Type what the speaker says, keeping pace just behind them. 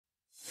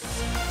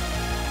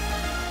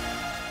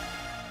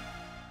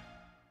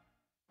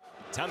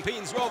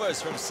Tampines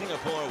Rovers from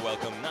Singapore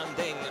welcome Nam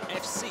Dịnh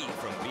FC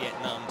from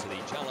Vietnam to the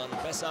Jalan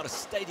Besar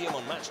Stadium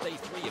on matchday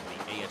 3 of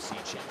the AFC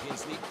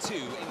Champions League Two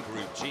in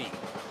Group G.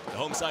 The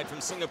home side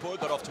from Singapore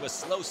got off to a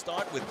slow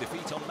start with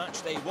defeat on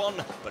matchday 1,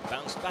 but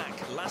bounced back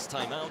last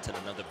time out, and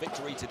another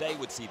victory today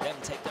would see them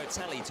take their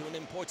tally to an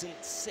important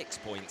 6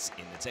 points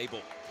in the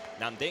table.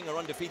 Nam Dịnh are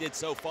undefeated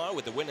so far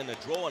with a win and a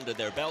draw under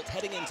their belt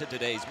heading into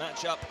today's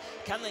matchup.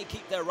 Can they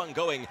keep their run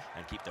going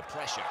and keep the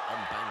pressure on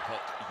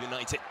Bangkok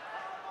United?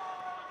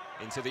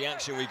 Into the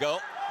action we go.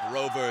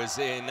 Rovers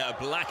in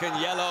black and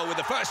yellow with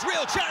the first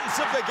real chance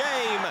of the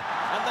game.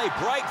 And they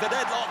break the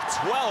deadlock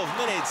 12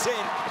 minutes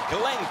in.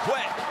 Nguyen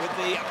with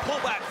the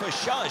pullback for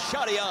Shah,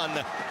 Shahiran. And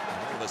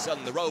all of a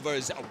sudden the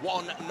Rovers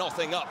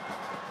 1-0 up.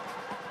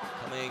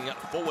 Coming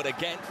forward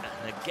again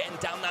and again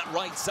down that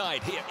right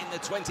side here in the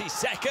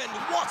 22nd.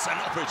 What an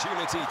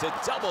opportunity to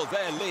double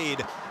their lead.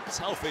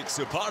 Taufik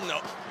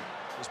Suparno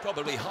was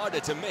probably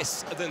harder to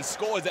miss than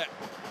score there.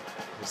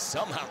 But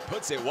somehow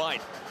puts it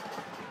wide.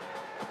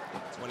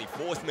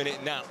 24th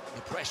minute now,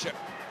 the pressure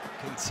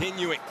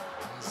continuing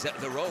as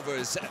the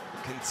Rovers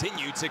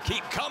continue to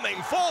keep coming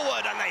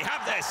forward, and they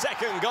have their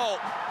second goal.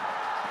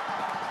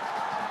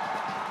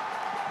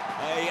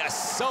 A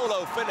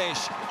solo finish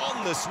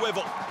on the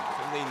swivel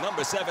from the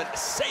number 7,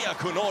 Seia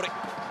Kunori.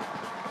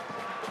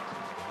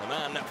 The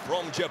man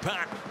from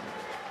Japan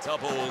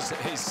doubles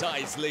his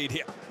side's lead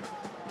here.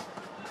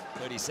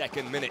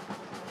 32nd minute.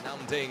 Nam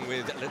Dịnh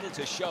with little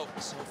to show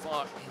so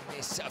far in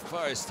this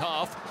first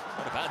half.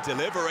 Not a bad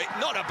delivery,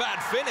 not a bad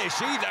finish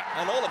either.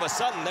 And all of a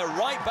sudden, they're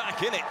right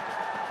back in it.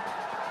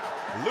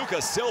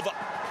 Lucas Silva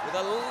with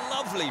a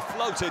lovely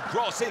floated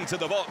cross into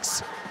the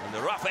box. And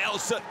the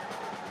Rafaelson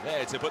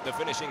there to put the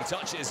finishing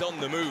touches on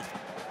the move.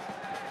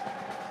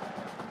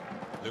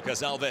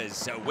 Lucas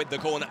Alves with the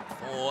corner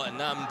for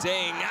Nam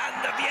Dịnh.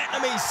 And the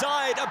Vietnamese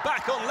side are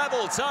back on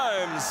level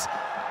terms.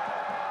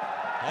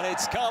 And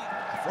it's come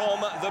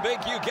from the big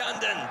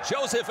Ugandan,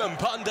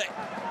 Mpande.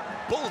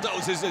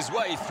 Bulldozes his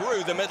way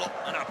through the middle,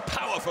 and a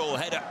powerful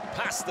header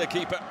past the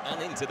keeper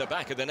and into the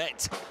back of the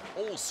net.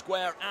 All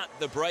square at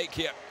the break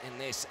here in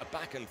this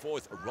back and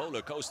forth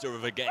roller coaster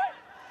of a game.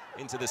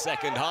 Into the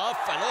second half,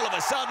 and all of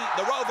a sudden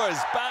the Rovers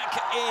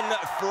back in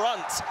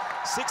front.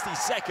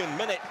 62nd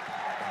minute,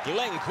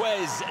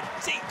 Nguyen's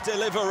deep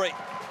delivery,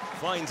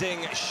 finding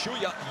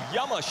Shuya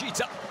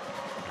Yamashita.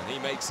 And he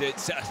makes it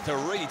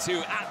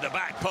 3-2 at the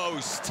back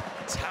post.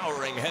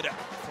 Towering header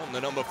from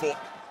the number 4.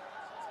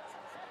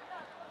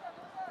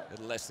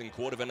 Little less than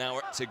quarter of an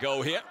hour to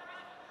go here.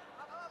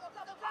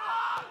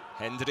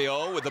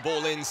 Hendrio with the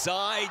ball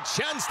inside.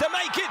 Chance to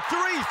make it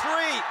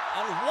 3-3.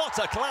 And what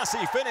a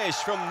classy finish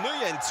from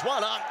Nguyen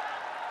Tuan.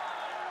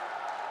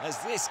 As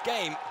this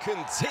game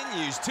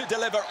continues to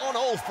deliver on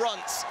all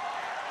fronts.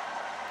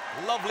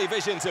 Lovely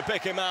vision to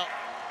pick him out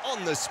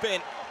on the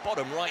spin.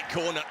 Bottom right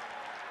corner.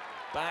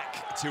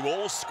 Back to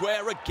all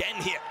square again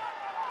here.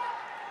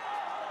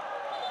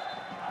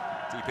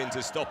 Deep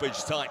into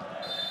stoppage time.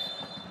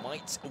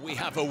 Might we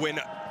have a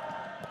winner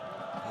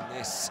in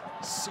this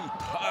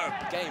superb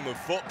game of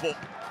football?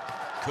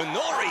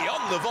 Kunori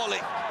on the volley.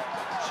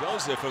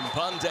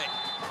 Mpande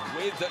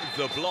with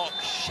the block.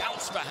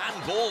 Shouts for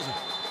handball.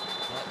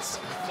 But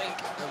I think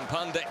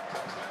Mpande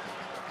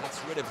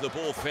gets rid of the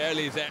ball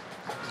fairly there.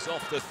 It was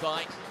off the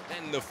thigh,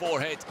 then the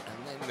forehead,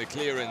 and then the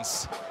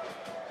clearance.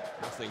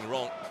 Nothing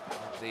wrong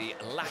with the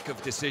lack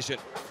of decision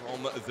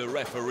from the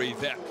referee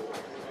there.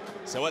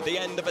 So at the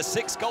end of a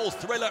 6-goal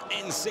thriller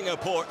in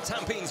Singapore,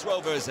 Tampines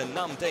Rovers and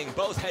Nam Dịnh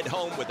both head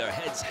home with their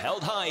heads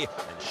held high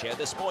and share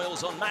the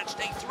spoils on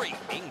matchday 3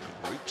 in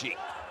Group G.